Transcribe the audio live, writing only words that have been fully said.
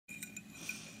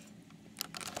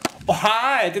Oh,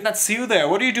 hi, I did not see you there.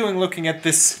 What are you doing looking at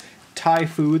this Thai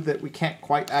food that we can't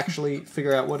quite actually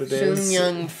figure out what it is?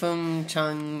 Shumyang Fung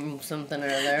Chung something or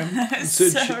other. So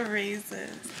racist.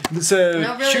 It's a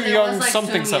No, really, there Shumyang was like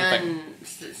something something.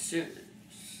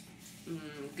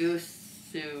 Goose.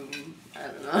 I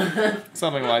don't know.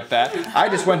 Something like that. I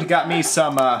just went and got me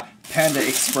some Panda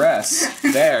Express.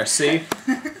 There, see?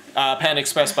 Panda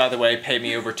Express, by the way, paid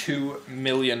me over 2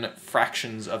 million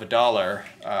fractions of a dollar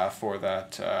for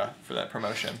that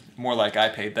promotion. More like I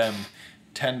paid them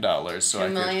 $10. So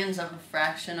 2 millions of a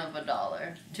fraction of a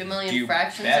dollar. 2 million You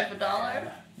fractions bet, of a dollar?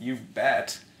 man. You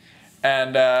bet.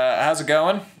 And how's it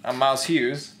going? I'm Miles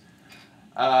Hughes.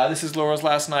 This is Laurel's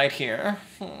last night here.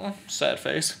 Sad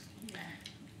face.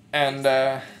 And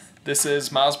this is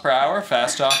MylesPerHour,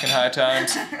 fast talk and high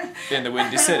times in the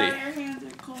Windy City.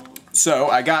 So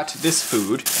I got this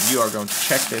food. You are going to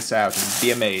check this out and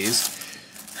be amazed.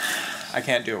 I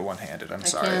can't do it one-handed. I'm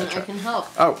sorry. I can help.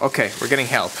 Oh, okay. We're getting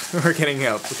help. We're getting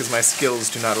help because my skills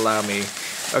do not allow me.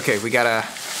 Okay, we got a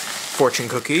fortune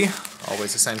cookie,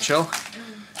 always essential.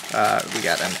 We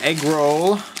got an egg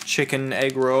roll, chicken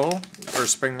egg roll, or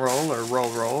spring roll, or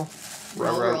roll.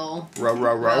 Roll. Row,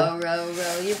 Row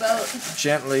your boat.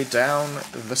 gently down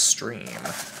the stream.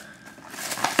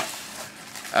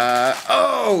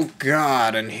 Oh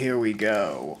God, and here we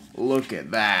go. Look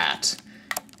at that.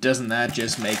 Doesn't that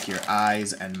just make your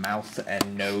eyes and mouth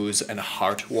and nose and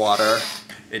heart water?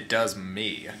 It does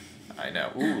me. I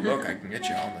know. Ooh, look, I can get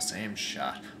you all in the same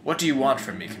shot. What do you want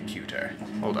from me, computer?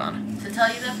 Hold on. To tell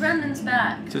you that Brendan's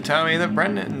back. To tell me that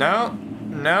Brendan...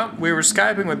 No, we were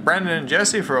Skyping with Brendan and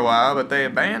Jesse for a while, but they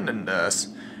abandoned us.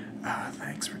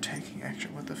 Thanks for taking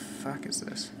action. What the fuck is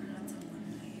this?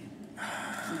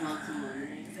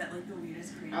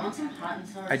 I want some hot and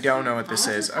sour. I don't know what this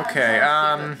is. Okay,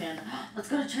 let's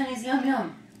go to Chinese Yum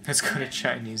Yum. let's go to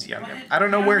Chinese Yum Yum. I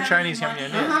don't know where Chinese Yum Yum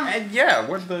is. And yeah,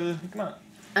 what the... Come on.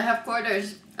 I have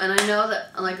quarters, and I know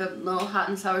that like a little hot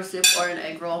and sour soup or an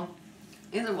egg roll,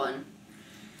 either one,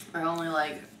 are only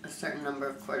like a certain number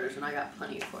of quarters, and I got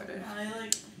plenty of quarters. Probably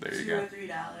like There you $2 go. or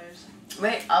 $3.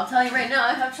 Wait, I'll tell you right now,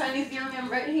 I have Chinese Yum Yum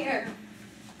right here.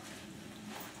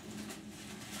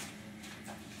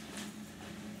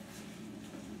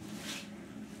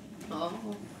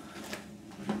 Oh.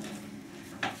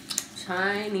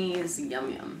 Chinese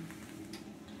Yum Yum.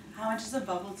 How much is a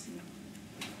bubble tea?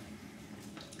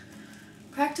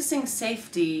 Practicing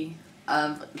safety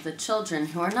of the children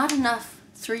who are not enough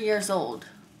 3 years old.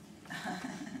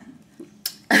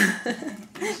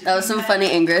 That was some funny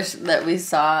English that we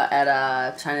saw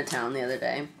at Chinatown the other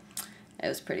day. It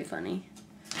was pretty funny.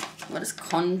 What is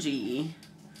congee?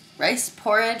 Rice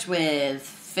porridge with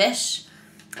fish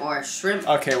or shrimp.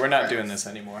 Okay, we're not doing this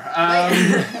anymore.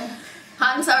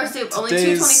 Hot and sour soup, only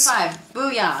 $2.25.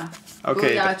 Booyah.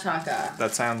 Okay, Booyah chaka.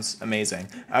 that sounds amazing.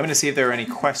 I'm gonna see if there are any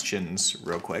questions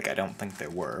real quick. I don't think there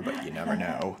were, but you never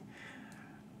know.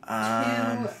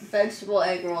 2 vegetable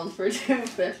egg rolls for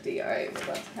 $2.50. Alright, we're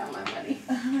about to count my money.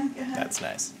 Oh my god. That's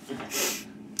nice.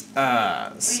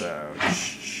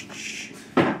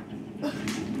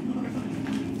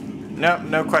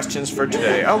 No questions for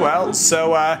today. Oh well,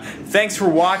 so thanks for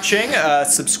watching.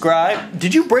 Subscribe.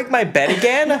 Did you break my bed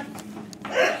again?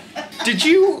 Did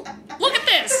you? Look at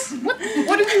this! What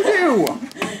did you do?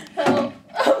 Help.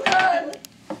 Oh god.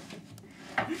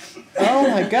 Oh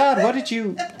my god, what did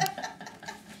you...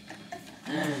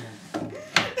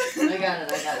 I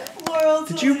got it. Laurel,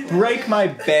 Did you break my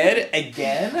bed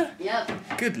again? Yep.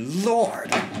 Good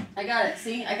lord. I got it.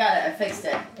 See? I got it. I fixed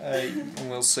it.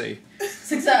 We'll see.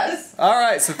 Success.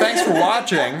 Alright, so thanks for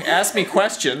watching. Ask me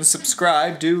questions,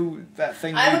 subscribe, do that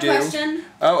thing I have you a do. question.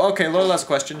 Oh, okay, Laurel has a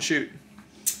question. Shoot.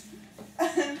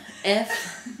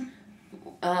 If,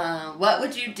 what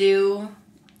would you do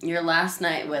your last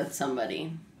night with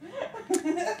somebody?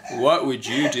 What would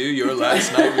you do your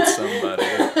last night with somebody?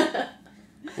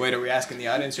 Wait, are we asking the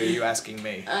audience or are you asking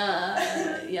me?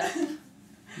 Yeah.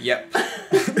 Yep.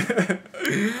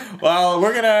 Well,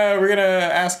 we're gonna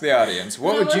ask the audience.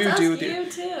 What would you do with you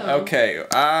too. Okay.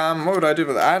 What would I do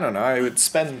with? I don't know. I would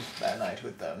spend that night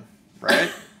with them,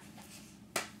 right?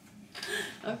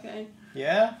 Okay.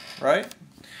 Yeah. Right.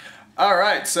 All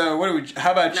right. So what do we?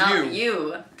 How about Now you?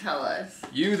 you tell us.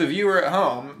 You, the viewer at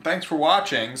home. Thanks for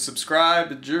watching. Subscribe.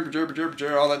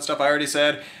 All that stuff I already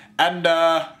said. And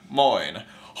moin.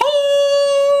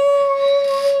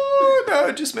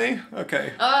 No, just me?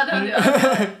 Okay. Oh, don't do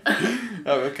it.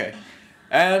 Oh, okay.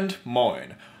 And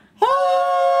moin.